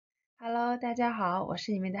Hello，大家好，我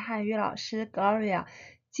是你们的汉语老师 Gloria。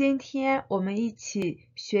今天我们一起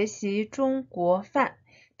学习中国饭。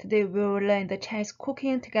Today we will learn the Chinese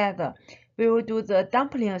cooking together. We will do the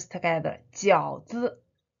dumplings together. 饺子，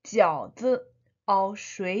饺子 or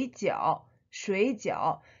水饺，水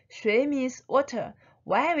饺。水 means water.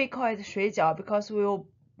 Why we call it 水饺? Because we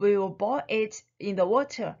will boil it in the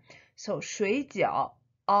water. So 水饺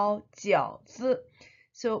or 饺子。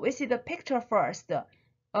So we see the picture first.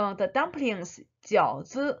 The dumplings 饺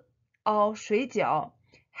子 or 水饺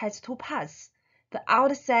has two parts. The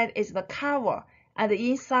outside is the cover, and the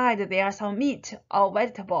inside there are some meat or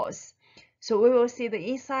vegetables. So we will see the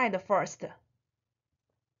inside first.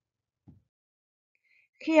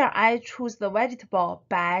 Here I choose the vegetable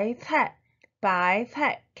白菜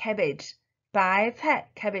cabbage 白菜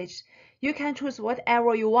cabbage. You can choose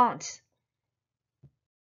whatever you want.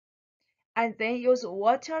 And then use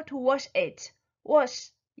water to wash it.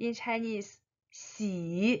 Wash in Chinese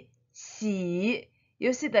洗 洗.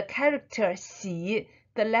 You see the character 洗,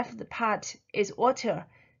 the left part is water,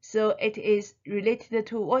 so it is related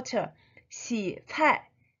to water. 洗菜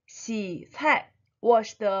洗菜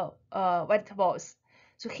wash the vegetables.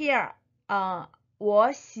 So here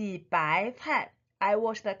我洗白菜 I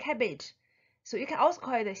wash the cabbage. So you can also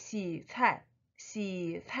call it 洗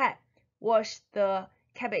菜 wash the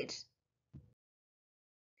cabbage.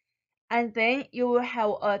 And then you will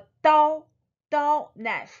have a 刀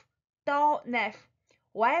knife.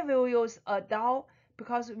 Why will we use a 刀?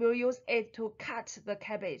 Because we will use it to cut the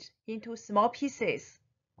cabbage into small pieces.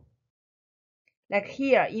 Like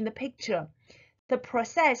here in the picture, the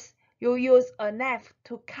process you use a knife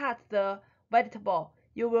to cut the vegetable.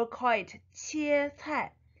 You will call it 切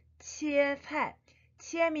菜 切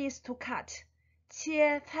means to cut.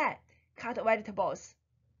 切菜 cut vegetables.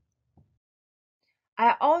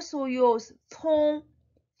 I also use 葱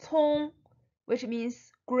which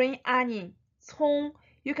means green onion. 葱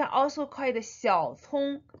you can also call it 小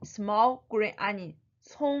葱 small green onion.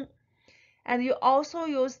 葱 and you also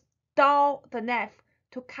use 刀 the knife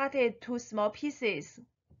to cut it to small pieces.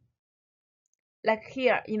 Like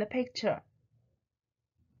here in the picture.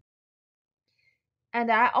 And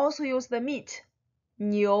I also use the meat.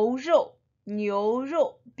 牛肉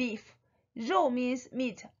beef. 肉 means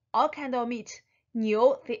meat, all kind of meat.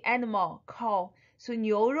 牛 the animal, cow. So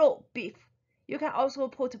牛肉 beef. You can also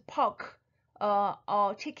put pork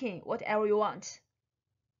or chicken, whatever you want.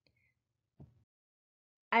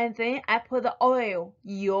 And then I put the oil,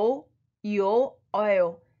 油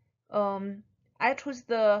oil. I choose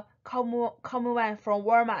the common one from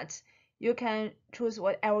Walmart. You can choose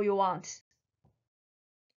whatever you want.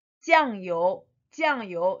 酱油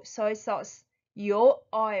soy sauce. 油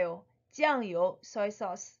oil. 酱油 soy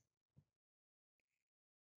sauce.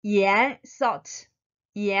 盐 salt.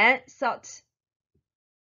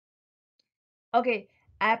 Okay,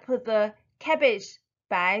 I put the cabbage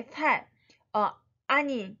白菜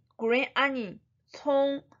onion green onion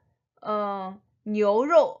葱牛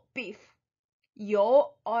肉 beef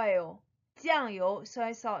油 oil 酱油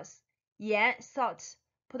soy sauce 盐 salt.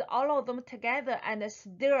 Put all of them together and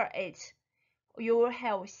stir it. You will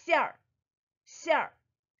have 馅儿.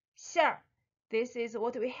 This is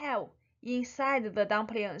what we have inside the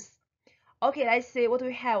dumplings. Okay, let's see what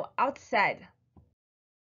we have outside.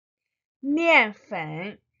 面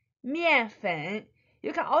粉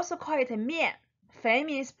you can also call it 面 粉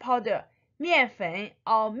means powder 面粉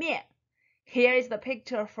or 面 Here is the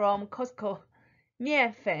picture from Costco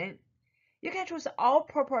面粉 You can choose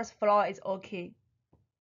all-purpose flour is okay.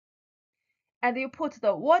 And you put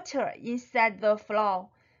the water inside the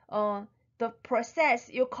flour. The process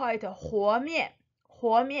you call it 和面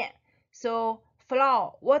So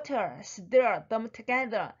flour, water, stir them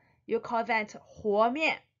together. You call that 和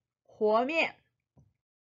面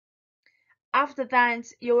After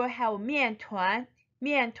that, you will have 面团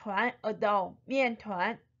a dough 面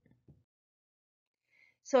团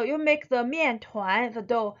So you make the 面团 the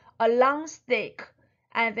dough a long stick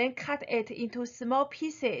and then cut it into small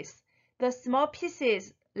pieces. The small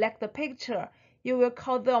pieces, like the picture, you will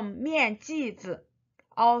call them 面剂子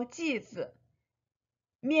or 剂子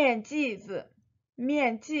面剂子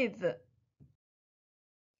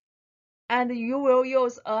And you will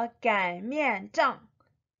use a 擀面杖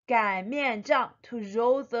to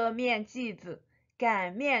roll the 面剂子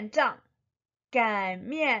擀面杖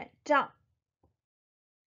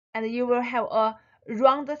And you will have a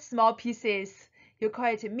round small pieces. You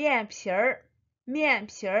call it 面皮儿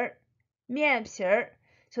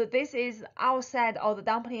So this is outside of the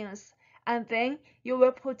dumplings. And then you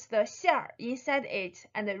will put the 馅儿 inside it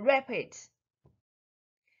and wrap it.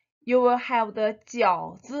 You will have the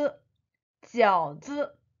饺子饺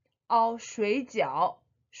子 or 水饺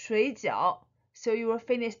So you will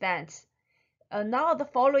finish that. Now the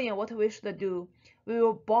following, what we should do, we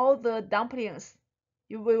will boil the dumplings.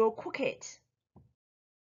 We will cook it.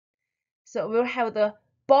 So we'll have the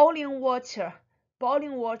boiling water,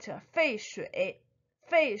 沸水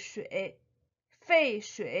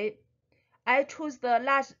I choose the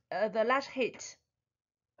large heat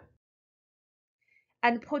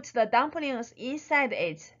and put the dumplings inside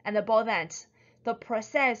it and boil that. The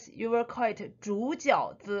process you will call it 煮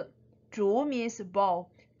饺子. 煮 means boil.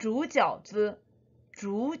 煮饺子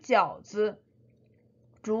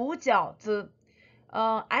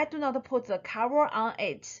I do not put the cover on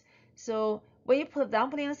it. So when you put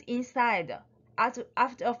dumplings inside, after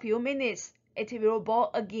a few minutes, it will boil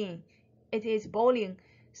again. It is boiling.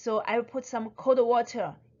 So I will put some cold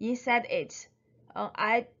water inside it.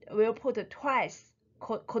 I will put twice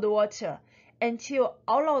cold water until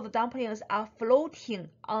all of the dumplings are floating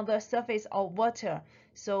on the surface of water.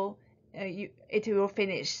 So it will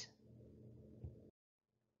finish.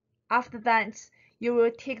 After that, you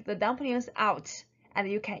will take the dumplings out and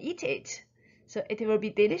you can eat it. So it will be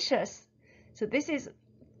delicious. So this is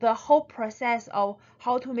the whole process of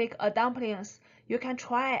how to make a dumplings. You can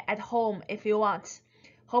try at home if you want.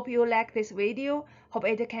 Hope you like this video. Hope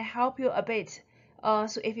it can help you a bit.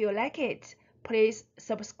 So if you like it, please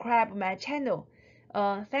subscribe my channel.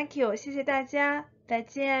 Thank you，谢谢大家，再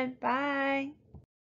见，拜。